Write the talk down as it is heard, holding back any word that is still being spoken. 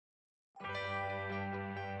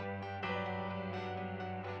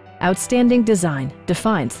Outstanding design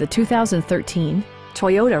defines the 2013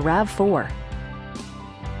 Toyota RAV4.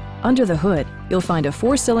 Under the hood, you'll find a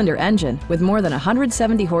 4-cylinder engine with more than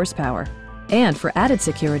 170 horsepower. And for added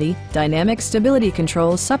security, dynamic stability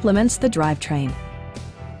control supplements the drivetrain.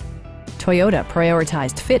 Toyota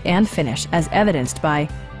prioritized fit and finish as evidenced by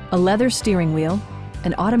a leather steering wheel,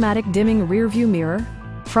 an automatic dimming rearview mirror,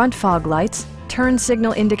 front fog lights, turn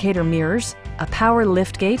signal indicator mirrors, a power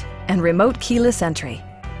liftgate, and remote keyless entry.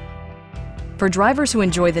 For drivers who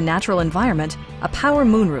enjoy the natural environment, a power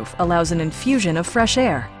moonroof allows an infusion of fresh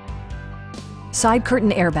air. Side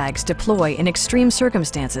curtain airbags deploy in extreme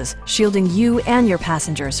circumstances, shielding you and your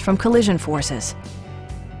passengers from collision forces.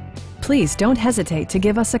 Please don't hesitate to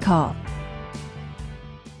give us a call.